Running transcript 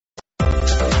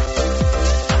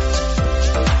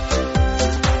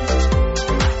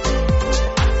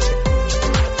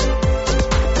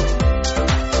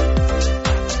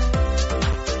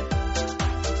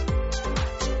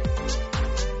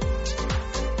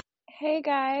Hey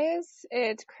guys,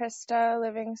 it's Krista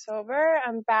Living Sober.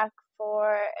 I'm back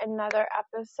for another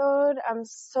episode. I'm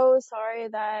so sorry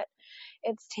that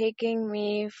it's taking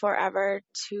me forever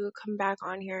to come back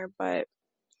on here, but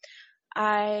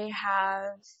I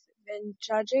have been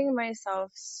judging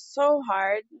myself so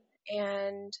hard,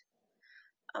 and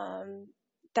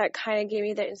that kind of gave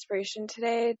me the inspiration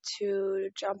today to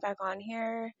jump back on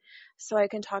here so I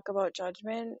can talk about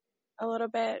judgment a little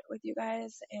bit with you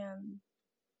guys, and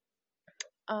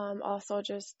also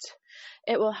just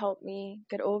it will help me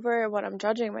get over what I'm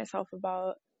judging myself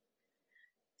about.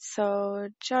 So,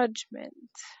 judgment.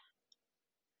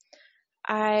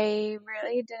 I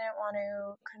really didn't want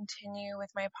to continue with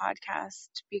my podcast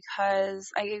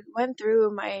because I went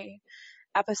through my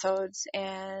episodes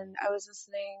and I was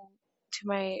listening to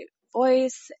my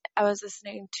voice, I was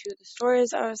listening to the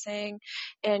stories I was saying,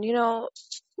 and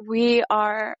we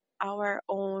are our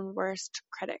own worst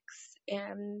critics,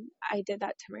 and I did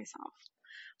that to myself.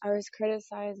 I was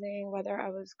criticizing whether I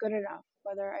was good enough,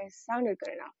 whether I sounded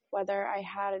good enough, whether I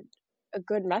had a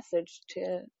good message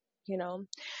to,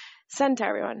 send to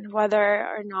everyone, whether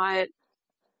or not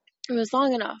it was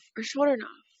long enough or short enough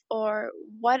or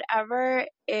whatever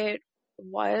it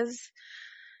was.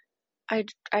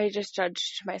 I just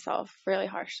judged myself really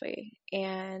harshly,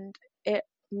 and it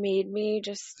made me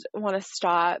just want to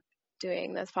stop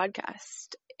doing this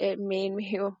podcast. It made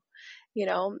me,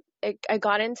 I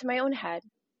got into my own head,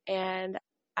 and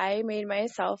I made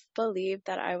myself believe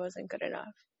that I wasn't good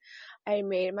enough. I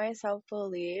made myself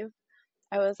believe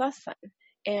I was less than.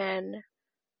 And,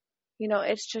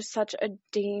 it's just such a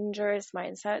dangerous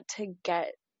mindset to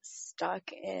get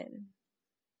stuck in.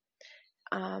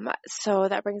 So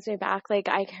that brings me back. Like,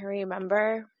 I can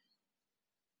remember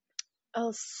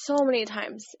so many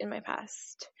times in my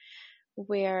past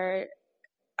where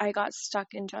I got stuck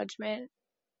in judgment,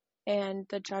 and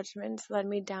the judgments led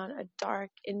me down a dark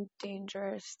and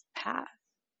dangerous path.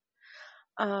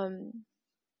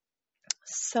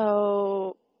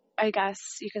 So I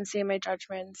guess you can see my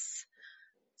judgments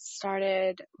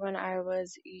started when I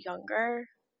was younger.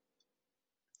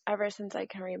 Ever since I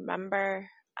can remember,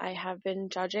 I have been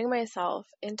judging myself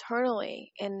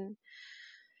internally, and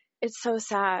it's so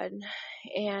sad.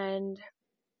 And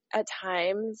at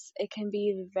times it can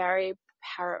be very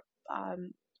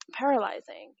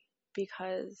paralyzing,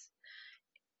 because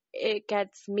it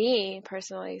gets me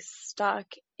personally stuck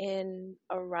in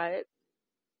a rut,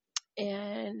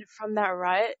 and from that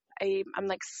rut I'm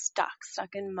like stuck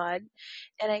in mud,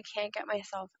 and I can't get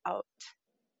myself out.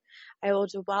 I will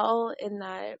dwell in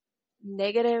that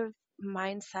negative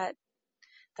mindset,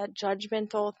 that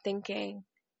judgmental thinking,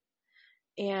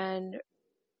 and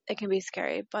it can be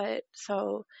scary. But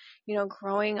so,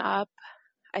 growing up,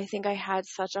 I think I had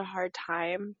such a hard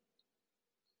time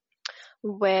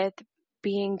with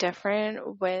being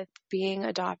different, with being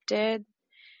adopted,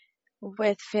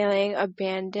 with feeling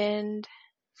abandoned,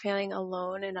 feeling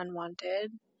alone and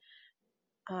unwanted.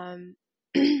 And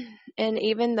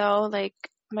even though, like,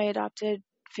 my adopted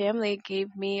family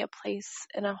gave me a place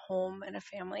and a home and a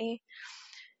family,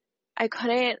 I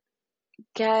couldn't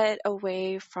get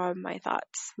away from my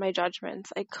thoughts, my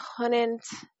judgments. I couldn't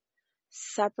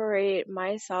separate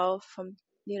myself from,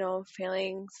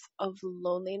 feelings of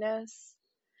loneliness.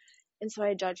 And so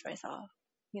I judged myself.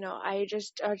 I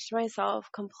just judged myself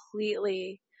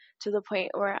completely, to the point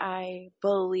where I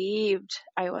believed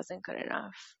I wasn't good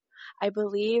enough. I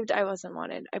believed I wasn't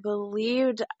wanted. I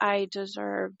believed I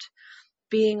deserved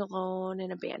being alone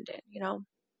and abandoned,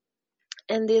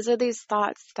 And these are these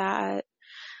thoughts that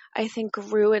I think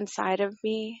grew inside of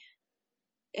me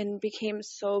and became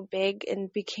so big and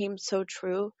became so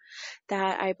true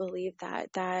that I believed that,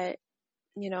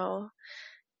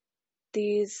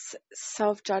 these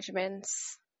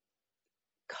self-judgments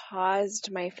caused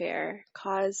my fear,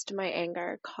 caused my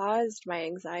anger, caused my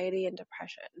anxiety and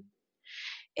depression.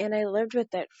 And I lived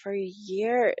with it for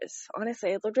years.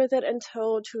 Honestly, I lived with it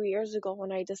until 2 years ago,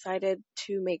 when I decided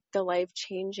to make the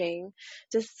life-changing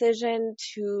decision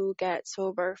to get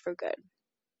sober for good.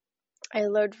 I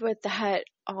lived with that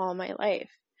all my life.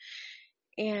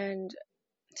 And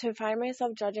to find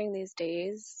myself judging these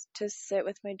days, to sit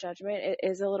with my judgment, it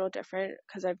is a little different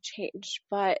because I've changed,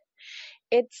 but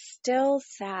it's still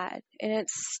sad and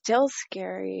it's still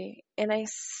scary, and I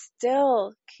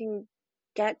still can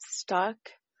get stuck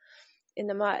in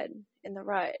the mud, in the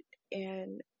rut,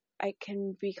 and I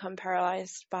can become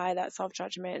paralyzed by that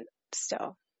self-judgment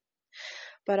still.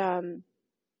 But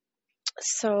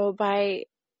so by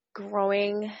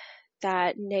growing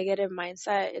that negative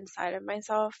mindset inside of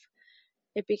myself,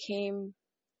 it became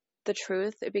the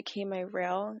truth. It became my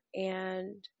real,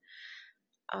 and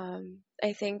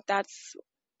I think that's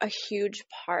a huge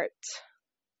part,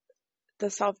 the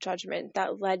self-judgment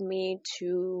that led me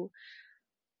to,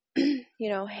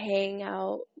 hang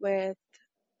out with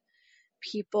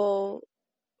people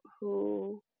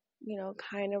who,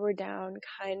 kind of were down,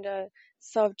 kind of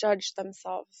self-judged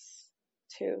themselves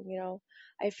too.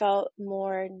 I felt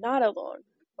more not alone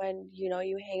when,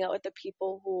 you hang out with the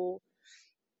people who,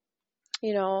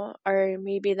 are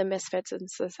maybe the misfits in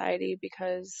society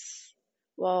because,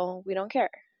 well, we don't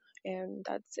care. And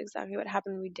that's exactly what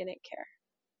happened. We didn't care.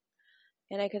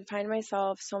 And I could find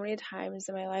myself so many times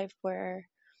in my life where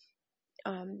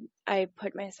I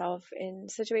put myself in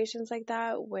situations like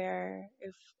that where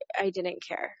if I didn't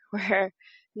care, where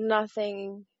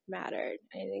nothing mattered.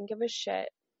 I didn't give a shit.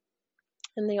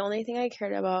 And the only thing I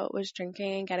cared about was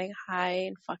drinking and getting high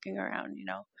and fucking around,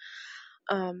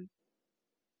 Um,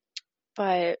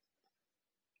 but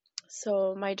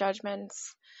so my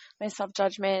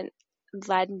self-judgment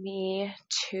led me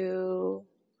to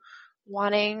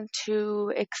wanting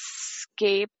to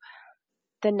escape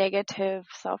the negative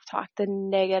self-talk, the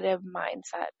negative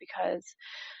mindset, because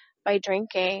by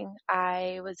drinking,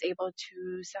 I was able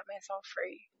to set myself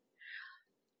free.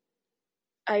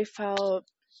 I felt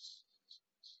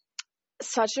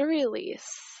such a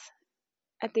release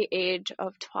at the age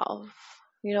of 12,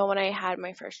 when I had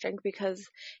my first drink, because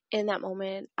in that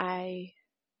moment, I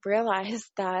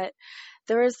realized that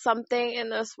there was something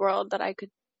in this world that I could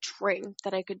drink,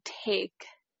 that I could take,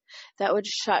 that would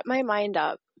shut my mind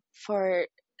up for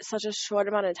such a short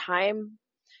amount of time.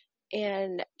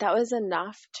 And that was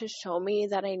enough to show me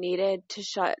that I needed to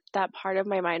shut that part of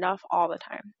my mind off all the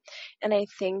time. And I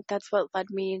think that's what led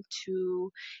me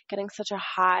to getting such a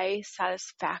high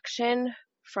satisfaction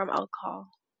from alcohol.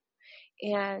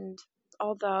 And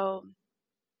although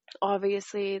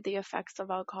obviously the effects of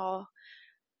alcohol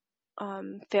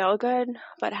feel good,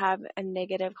 but have a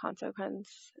negative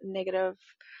consequence, negative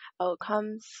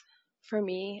outcomes for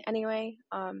me anyway.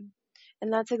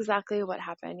 And that's exactly what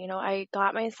happened. I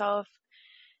got myself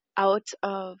out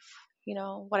of,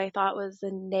 what I thought was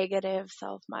the negative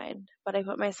self mind, but I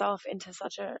put myself into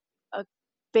such a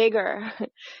bigger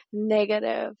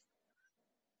negative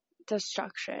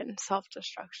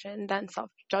self-destruction than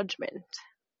self-judgment,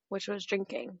 which was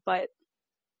drinking. But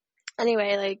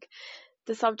anyway, like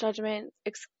the self-judgment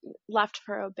left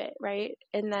for a bit, right?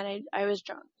 And then I was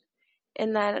drunk.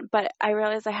 And then, but I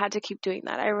realized I had to keep doing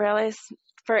that. I realized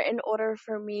in order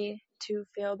for me to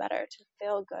feel better, to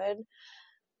feel good,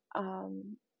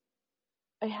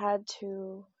 I had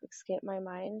to escape my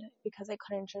mind because I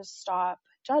couldn't just stop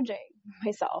judging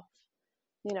myself.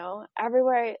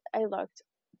 Everywhere I looked,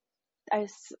 I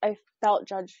felt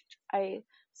judged. I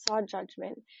saw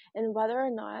judgment. And whether or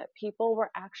not people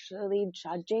were actually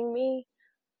judging me,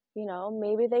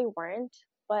 maybe they weren't,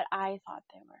 but I thought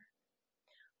they were.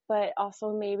 But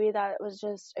also maybe that was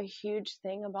just a huge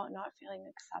thing about not feeling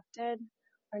accepted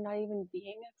or not even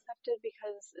being accepted,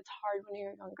 because it's hard when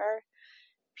you're younger.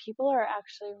 People are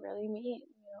actually really mean,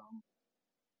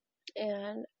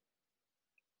 and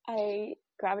I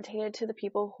gravitated to the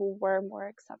people who were more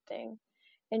accepting.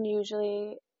 And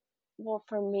usually, well,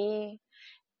 for me,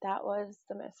 that was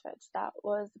the misfits. That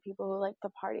was the people who liked the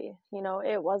party.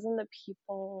 It wasn't the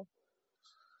people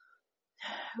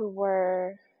who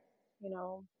were,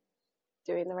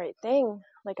 doing the right thing.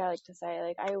 Like I like to say,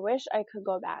 like, I wish I could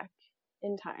go back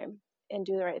in time and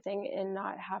do the right thing and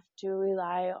not have to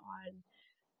rely on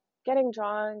getting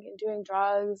drunk and doing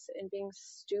drugs and being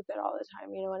stupid all the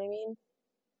time. You know what I mean?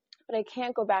 But I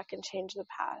can't go back and change the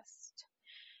past.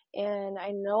 And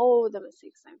I know the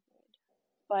mistakes I've made,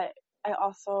 but I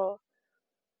also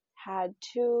had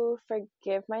to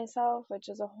forgive myself, which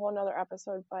is a whole nother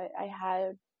episode, but I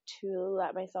had to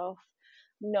let myself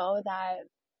know that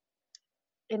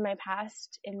in my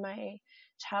past, in my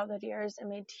childhood years, in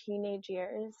my teenage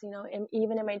years,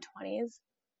 even in my 20s,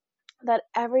 that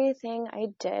everything I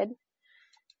did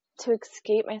to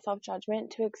escape my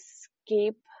self-judgment, to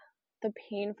escape the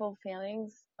painful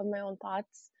feelings of my own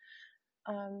thoughts,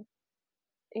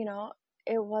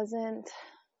 it wasn't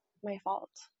my fault.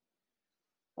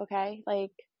 Okay?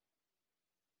 Like,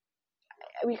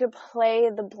 we could play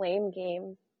the blame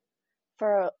game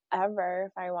forever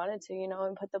if I wanted to,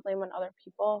 and put the blame on other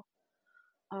people.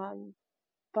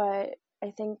 But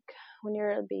I think when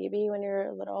you're a baby, when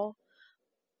you're little,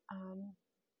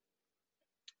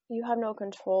 you have no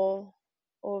control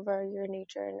over your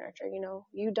nature and nurture.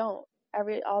 You don't.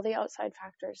 All the outside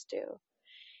factors do.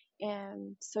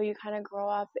 And so you kind of grow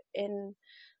up in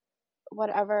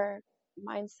whatever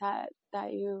mindset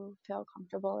that you feel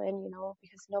comfortable in,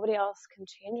 because nobody else can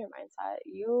change your mindset.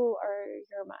 You are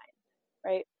your mind.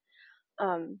 right?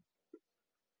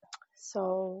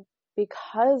 So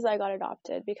because I got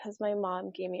adopted, because my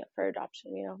mom gave me up for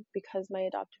adoption, because my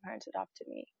adoptive parents adopted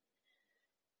me,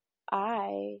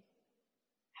 I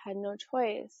had no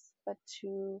choice but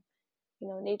to,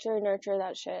 nature nurture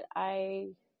that shit.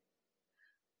 I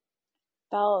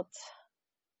felt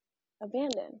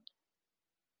abandoned.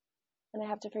 And I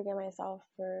have to forgive myself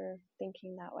for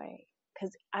thinking that way.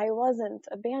 Because I wasn't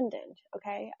abandoned,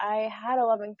 okay? I had a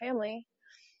loving family.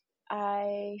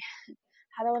 I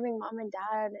had a loving mom and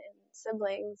dad and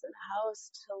siblings and a house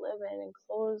to live in and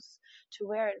clothes to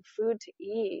wear and food to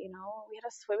eat, We had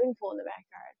a swimming pool in the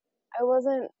backyard. I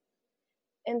wasn't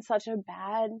in such a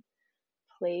bad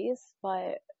place,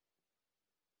 but,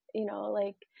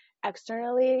 like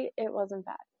externally, it wasn't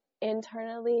bad.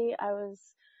 Internally,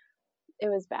 it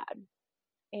was bad.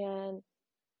 And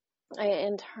I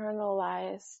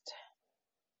internalized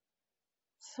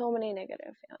so many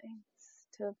negative feelings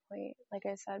to the point, like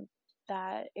I said,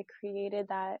 that it created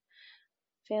that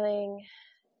feeling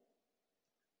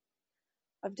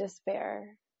of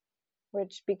despair,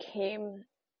 which became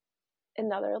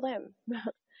another limb.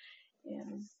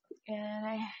 and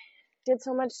I did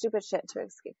so much stupid shit to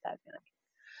escape that feeling.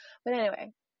 But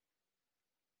anyway,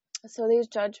 so these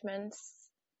judgments,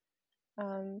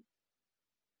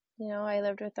 I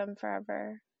lived with them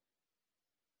forever.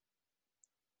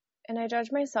 And I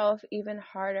judged myself even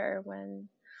harder when,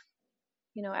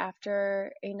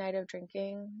 after a night of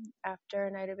drinking, after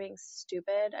a night of being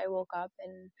stupid, I woke up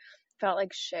and felt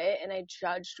like shit, and I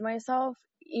judged myself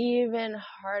even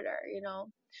harder,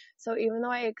 So even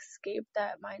though I escaped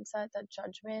that mindset, that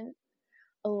judgment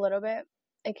a little bit,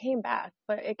 it came back,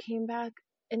 but it came back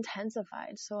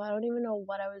intensified. So I don't even know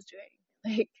what I was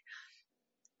doing. Like,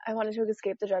 I wanted to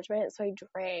escape the judgment, so I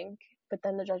drank, but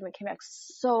then the judgment came back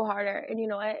so harder. And you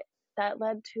know what? That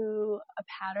led to a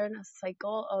pattern, a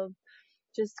cycle of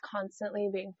just constantly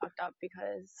being fucked up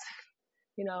because,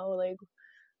 you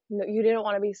didn't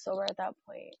want to be sober at that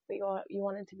point, but you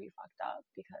wanted to be fucked up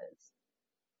because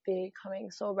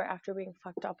becoming sober after being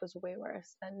fucked up was way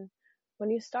worse than when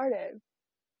you started.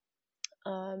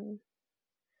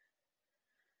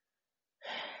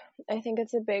 I think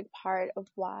it's a big part of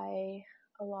why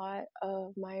a lot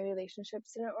of my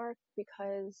relationships didn't work,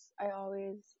 because I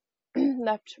always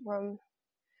left room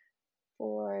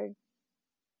for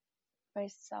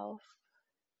myself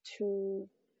to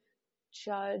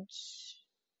judge,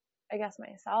 I guess,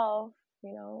 myself, I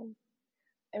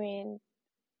mean,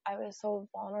 I was so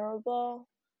vulnerable.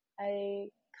 I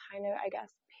kind of, I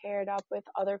guess, paired up with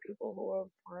other people who were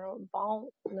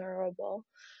vulnerable,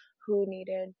 who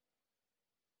needed,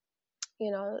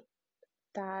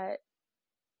 that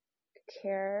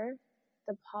care,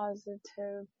 the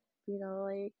positive,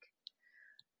 like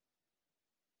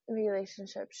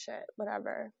relationship shit,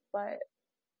 whatever. But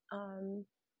I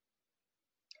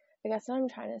guess what I'm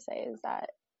trying to say is that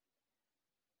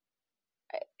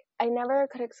I never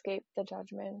could escape the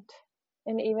judgment.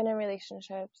 And even in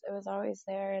relationships, it was always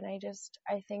there. And I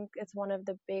think it's one of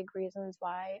the big reasons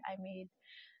why I made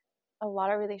a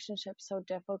lot of relationships so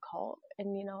difficult.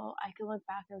 And, I can look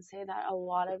back and say that a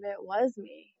lot of it was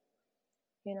me,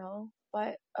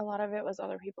 but a lot of it was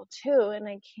other people too. And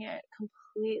I can't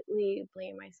completely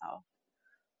blame myself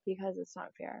because it's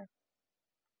not fair,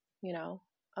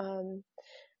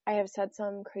 I have said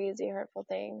some crazy hurtful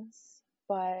things,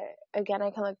 but again, I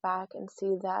can look back and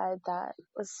see that that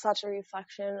was such a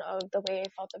reflection of the way I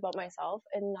felt about myself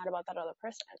and not about that other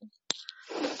person,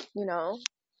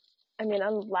 I mean,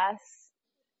 unless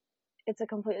it's a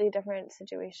completely different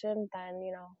situation, then,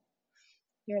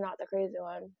 you're not the crazy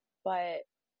one. But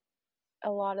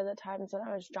a lot of the times when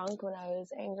I was drunk, when I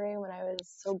was angry, when I was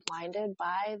so blinded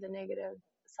by the negative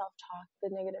self-talk, the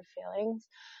negative feelings,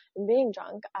 and being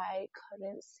drunk, I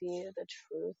couldn't see the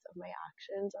truth of my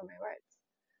actions or my words.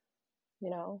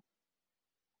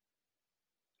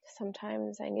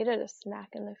 Sometimes I needed a smack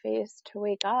in the face to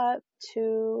wake up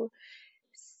to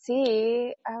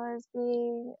see I was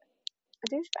being a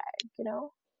douchebag,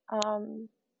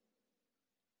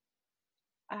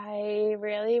 I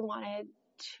really wanted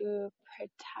to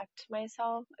protect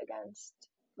myself against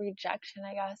rejection,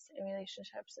 I guess, in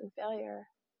relationships and failure.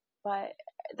 But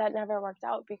that never worked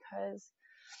out because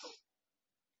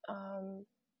I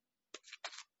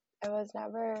was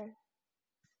never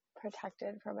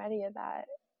protected from any of that.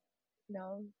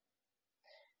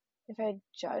 If I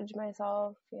judge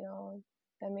myself, then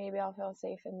maybe I'll feel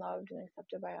safe and loved and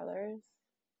accepted by others,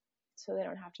 so they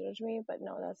don't have to judge me. But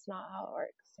no, that's not how it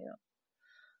works.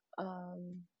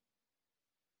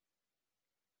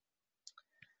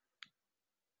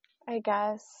 I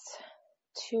guess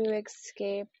to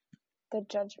escape the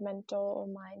judgmental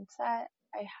mindset,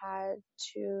 I had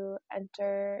to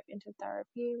enter into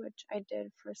therapy, which I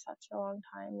did for such a long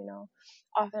time,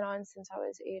 off and on since I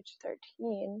was age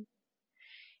 13.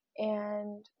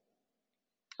 And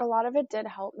a lot of it did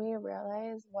help me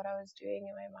realize what I was doing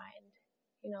in my mind.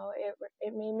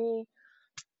 It made me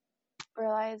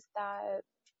realize that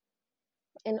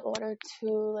in order to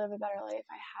live a better life,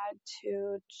 I had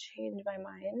to change my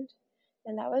mind.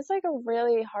 And that was like a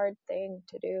really hard thing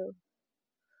to do.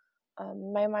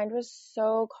 My mind was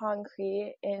so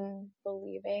concrete in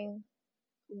believing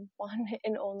one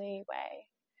and only way.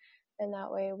 And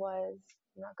that way was,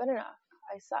 I'm not good enough.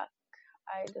 I suck.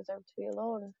 I deserve to be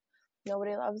alone.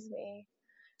 Nobody loves me.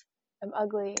 I'm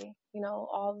ugly.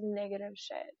 All the negative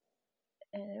shit.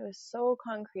 And it was so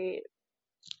concrete.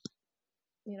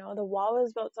 The wall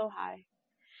was built so high.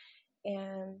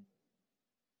 And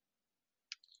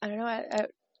I don't know,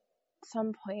 at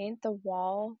some point, the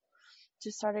wall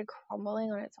just started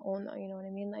crumbling on its own, though. You know what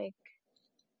I mean? Like,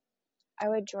 I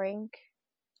would drink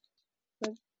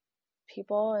with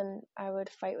people and I would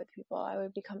fight with people. I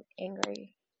would become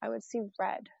angry. I would see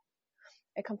red.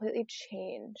 It completely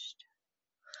changed.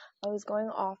 I was going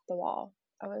off the wall.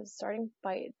 I was starting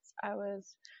fights. I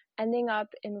was ending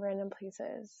up in random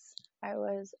places. I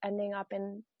was ending up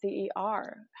in the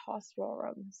ER, hospital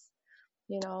rooms,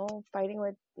 fighting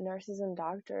with nurses and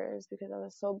doctors because I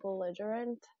was so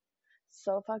belligerent,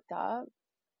 so fucked up.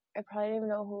 I probably didn't even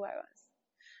know who I was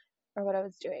or what I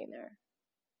was doing there.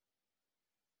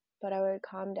 But I would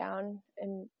calm down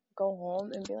and go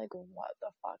home and be like, what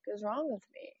the fuck is wrong with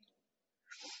me?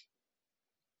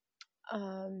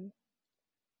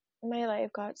 My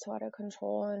life got so out of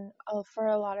control, and for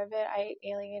a lot of it, I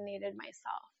alienated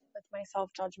myself with my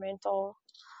self-judgmental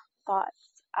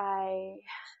thoughts. I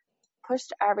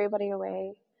pushed everybody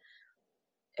away.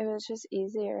 It was just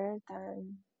easier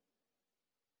than,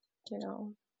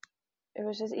 it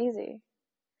was just easy.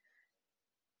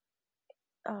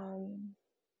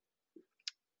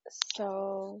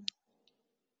 So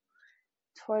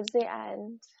towards the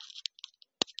end,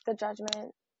 the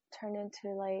judgment turned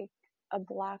into like a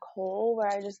black hole where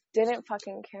I just didn't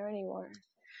fucking care anymore.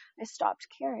 I stopped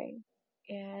caring,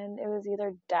 and it was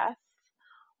either death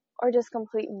or just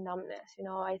complete numbness.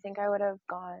 I think I would have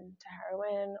gone to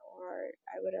heroin, or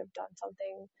I would have done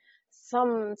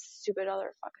some stupid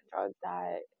other fucking drug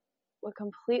that would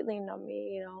completely numb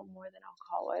me, more than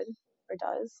alcohol would, or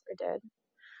does, or did.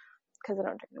 Because I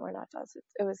don't drink anymore, not does.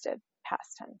 It was did,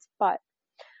 past tense. But,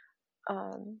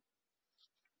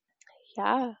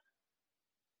 yeah.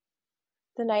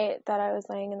 The night that I was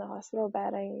laying in the hospital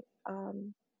bed, I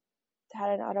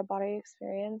had an out-of-body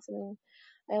experience, and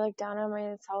I looked down on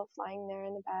myself lying there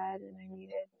in the bed, and I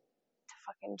needed to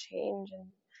fucking change, and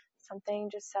something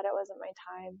just said it wasn't my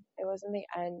time. It wasn't the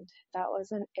end. That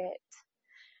wasn't it.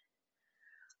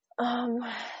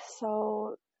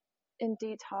 So in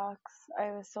detox,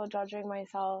 I was still judging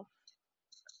myself.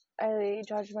 I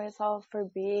judged myself for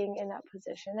being in that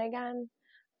position again,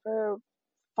 for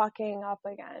fucking up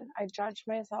again. I judged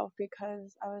myself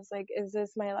because I was like, is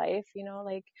this my life?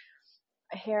 Like,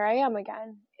 here I am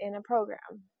again in a program,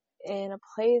 in a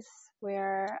place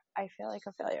where I feel like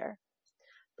a failure.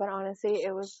 But honestly,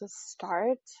 it was the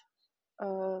start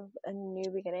of a new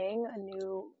beginning, a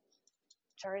new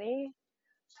journey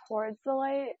towards the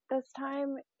light this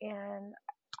time, and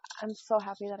I'm so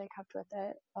happy that I kept with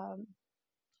it.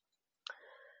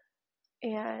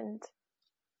 And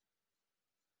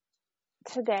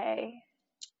today,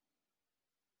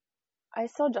 I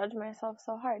still judge myself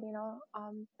so hard,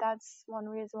 that's one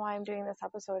reason why I'm doing this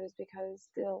episode, is because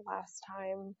the last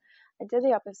time I did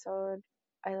the episode,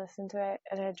 I listened to it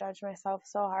and I judged myself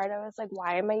so hard. I was like,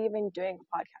 why am I even doing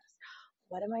a podcast?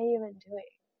 What am I even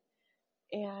doing?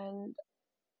 And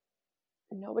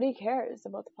nobody cares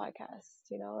about the podcast,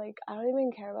 like, I don't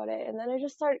even care about it. And then I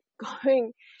just start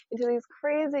going into these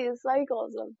crazy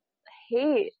cycles of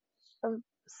hate, of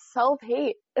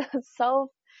self-hate,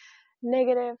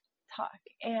 self-negative talk,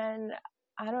 and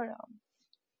I don't know,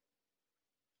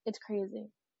 it's crazy.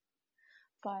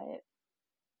 But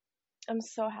I'm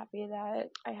so happy that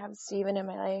I have Steven in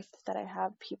my life, that I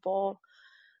have people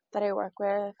that I work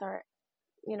with, or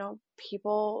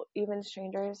people, even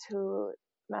strangers, who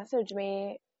message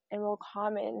me and will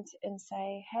comment and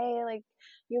say, hey, like,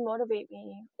 you motivate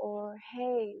me, or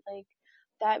hey, like,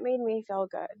 that made me feel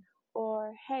good,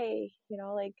 or hey,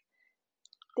 like,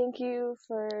 thank you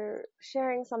for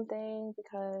sharing something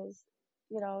because,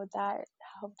 that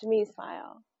helped me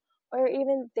smile. Or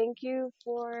even thank you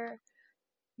for,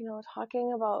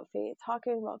 talking about faith,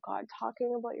 talking about God,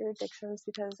 talking about your addictions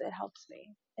because it helps me.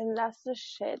 And that's the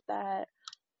shit that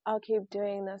I'll keep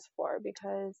doing this for,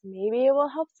 because maybe it will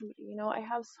help somebody. I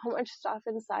have so much stuff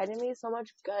inside of me, so much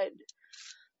good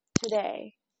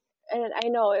today. And I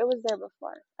know it was there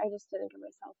before. I just didn't give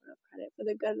myself enough credit for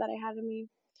the good that I had in me.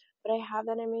 But I have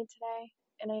that in me today.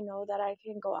 And I know that I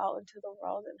can go out into the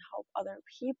world and help other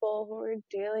people who are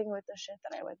dealing with the shit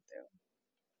that I went through.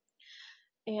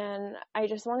 And I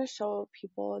just want to show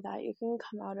people that you can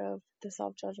come out of the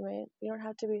self-judgment. You don't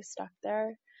have to be stuck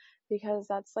there, because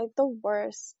that's like the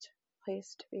worst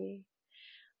place to be.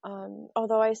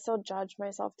 Although I still judge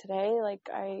myself today, like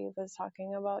I was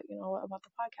talking about, about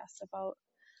the podcast, about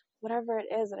whatever it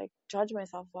is that I judge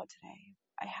myself about today.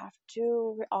 I have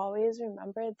to always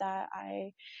remember that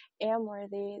I am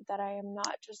worthy, that I am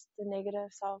not just the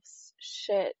negative self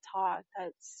shit talk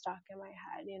that's stuck in my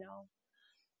head,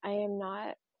 I am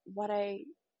not what I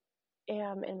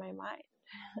am in my mind,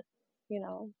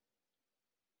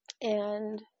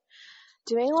 and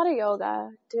doing a lot of yoga,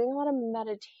 doing a lot of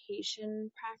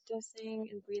meditation practicing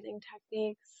and breathing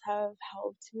techniques have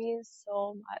helped me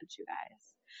so much, you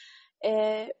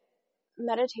guys.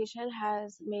 Meditation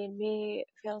has made me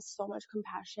feel so much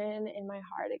compassion in my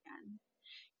heart again,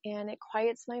 and it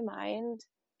quiets my mind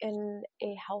in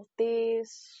a healthy,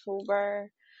 sober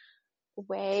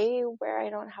way, where I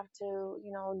don't have to,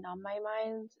 numb my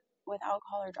mind with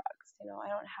alcohol or drugs. I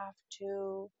don't have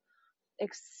to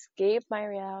escape my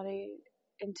reality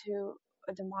into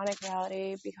a demonic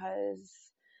reality,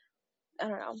 because I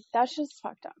don't know, that's just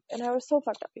fucked up. And I was so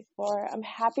fucked up before. I'm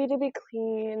happy to be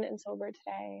clean and sober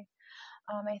today.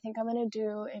 I think I'm going to do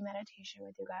a meditation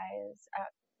with you guys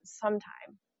at some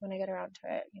time when I get around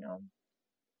to it,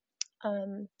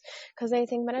 because I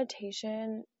think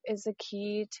meditation is the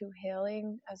key to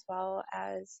healing, as well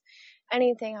as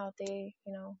anything out there,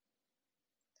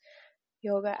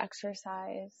 yoga,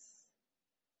 exercise,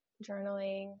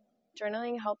 journaling.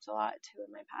 Journaling helped a lot too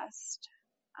in my past.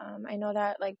 I know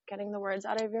that like getting the words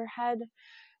out of your head,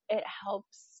 it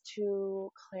helps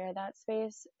to clear that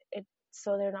space,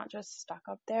 so they're not just stuck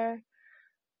up there.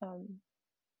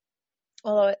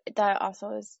 Although that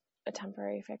also is a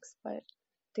temporary fix, but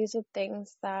these are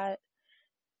things that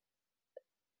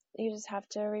you just have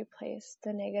to replace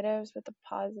the negatives with the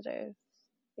positive,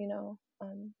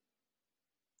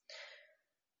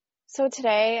 So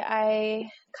today I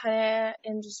kind of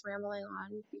am just rambling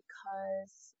on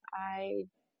because I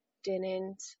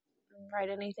didn't write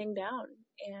anything down,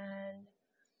 and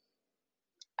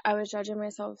I was judging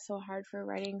myself so hard for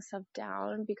writing stuff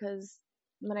down, because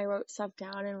when I wrote stuff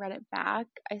down and read it back,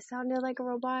 I sounded like a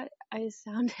robot. I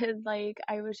sounded like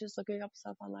I was just looking up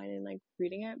stuff online and like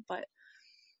reading it, but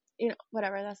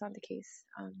whatever, that's not the case.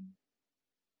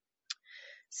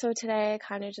 So today I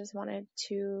kind of just wanted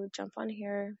to jump on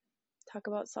here, talk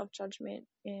about self-judgment,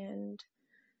 and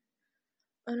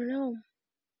I don't know,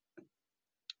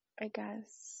 I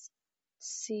guess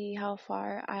see how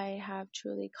far I have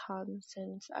truly come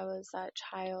since I was that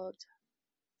child,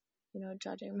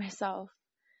 judging myself.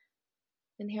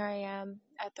 And here I am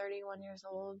at 31 years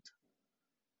old,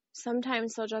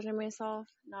 sometimes still judging myself,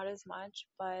 not as much,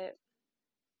 but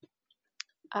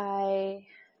I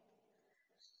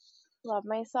love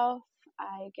myself.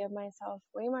 I give myself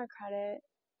way more credit,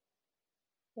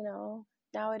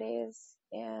 nowadays,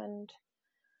 and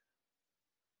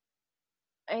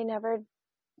I never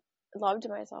loved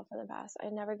myself in the past. I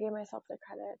never gave myself the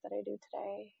credit that I do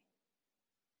today.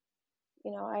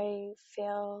 I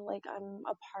feel like I'm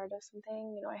a part of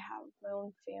something. I have my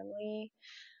own family.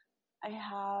 I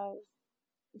have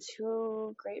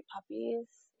 2 great puppies,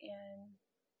 and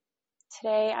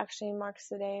today actually marks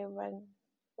the day when,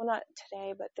 well, not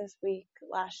today, but this week,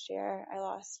 last year, I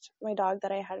lost my dog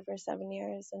that I had for 7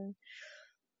 years. And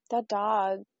that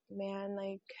dog, man,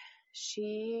 like,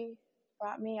 she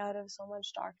brought me out of so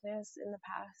much darkness in the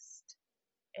past,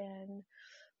 and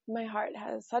my heart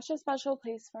has such a special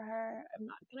place for her. I'm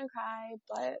not gonna cry,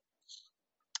 but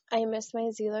I miss my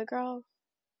Zila girl,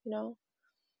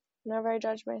 Whenever I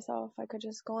judge myself, I could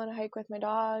just go on a hike with my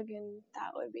dog, and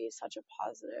that would be such a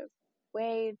positive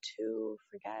way to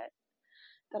forget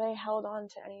that I held on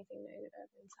to anything negative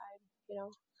inside,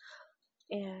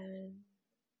 And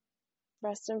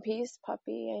rest in peace,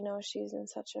 puppy. I know she's in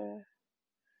such a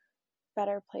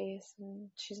better place, and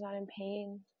she's not in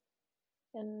pain.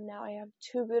 And now I have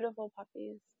 2 beautiful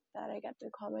puppies that I get to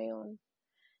call my own.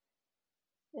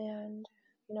 And,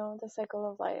 the cycle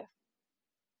of life,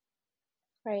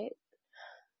 right?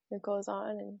 It goes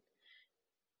on, and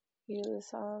you lose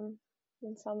some,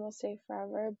 and some will stay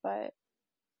forever. But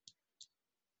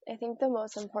I think the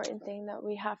most important thing that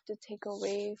we have to take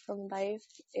away from life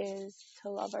is to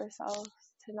love ourselves,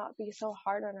 to not be so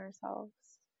hard on ourselves.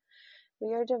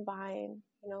 We are divine.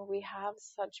 You know, we have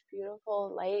such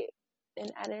beautiful light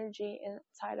and energy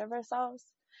inside of ourselves,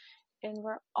 and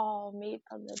we're all made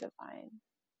from the divine.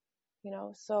 You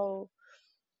know, so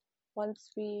once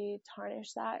we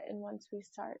tarnish that and once we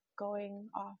start going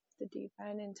off the deep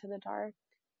end into the dark,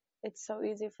 it's so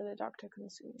easy for the dark to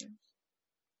consume you.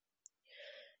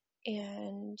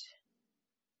 And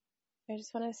I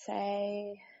just want to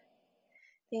say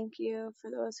thank you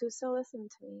for those who still listen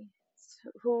to me,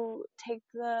 who take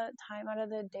the time out of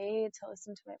the day to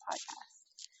listen to my podcast.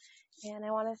 And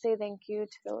I want to say thank you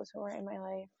to those who are in my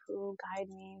life, who guide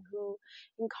me, who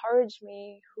encourage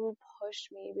me, who push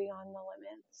me beyond the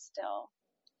limits still,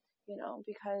 you know,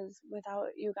 because without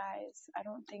you guys, I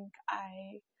don't think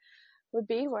I would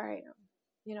be where I am,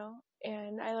 you know.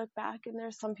 And I look back and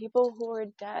there's some people who are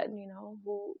dead, you know,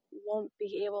 who won't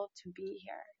be able to be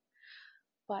here,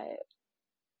 but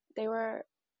they were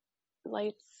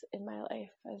lights in my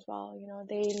life as well, you know.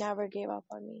 They never gave up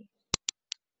on me,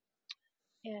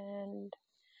 and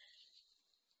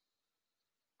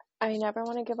I never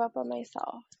want to give up on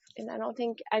myself, and I don't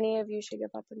think any of you should give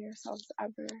up on yourselves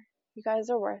ever. You guys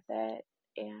are worth it,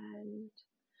 and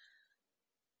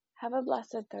have a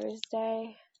blessed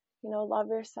Thursday. You know, love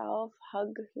yourself,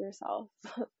 hug yourself,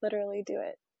 literally do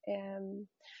it, and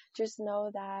just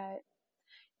know that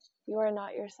you are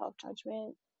not your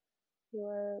self-judgment. You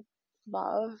are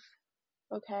love,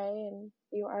 okay, and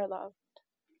you are loved.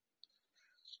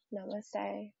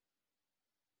 Namaste.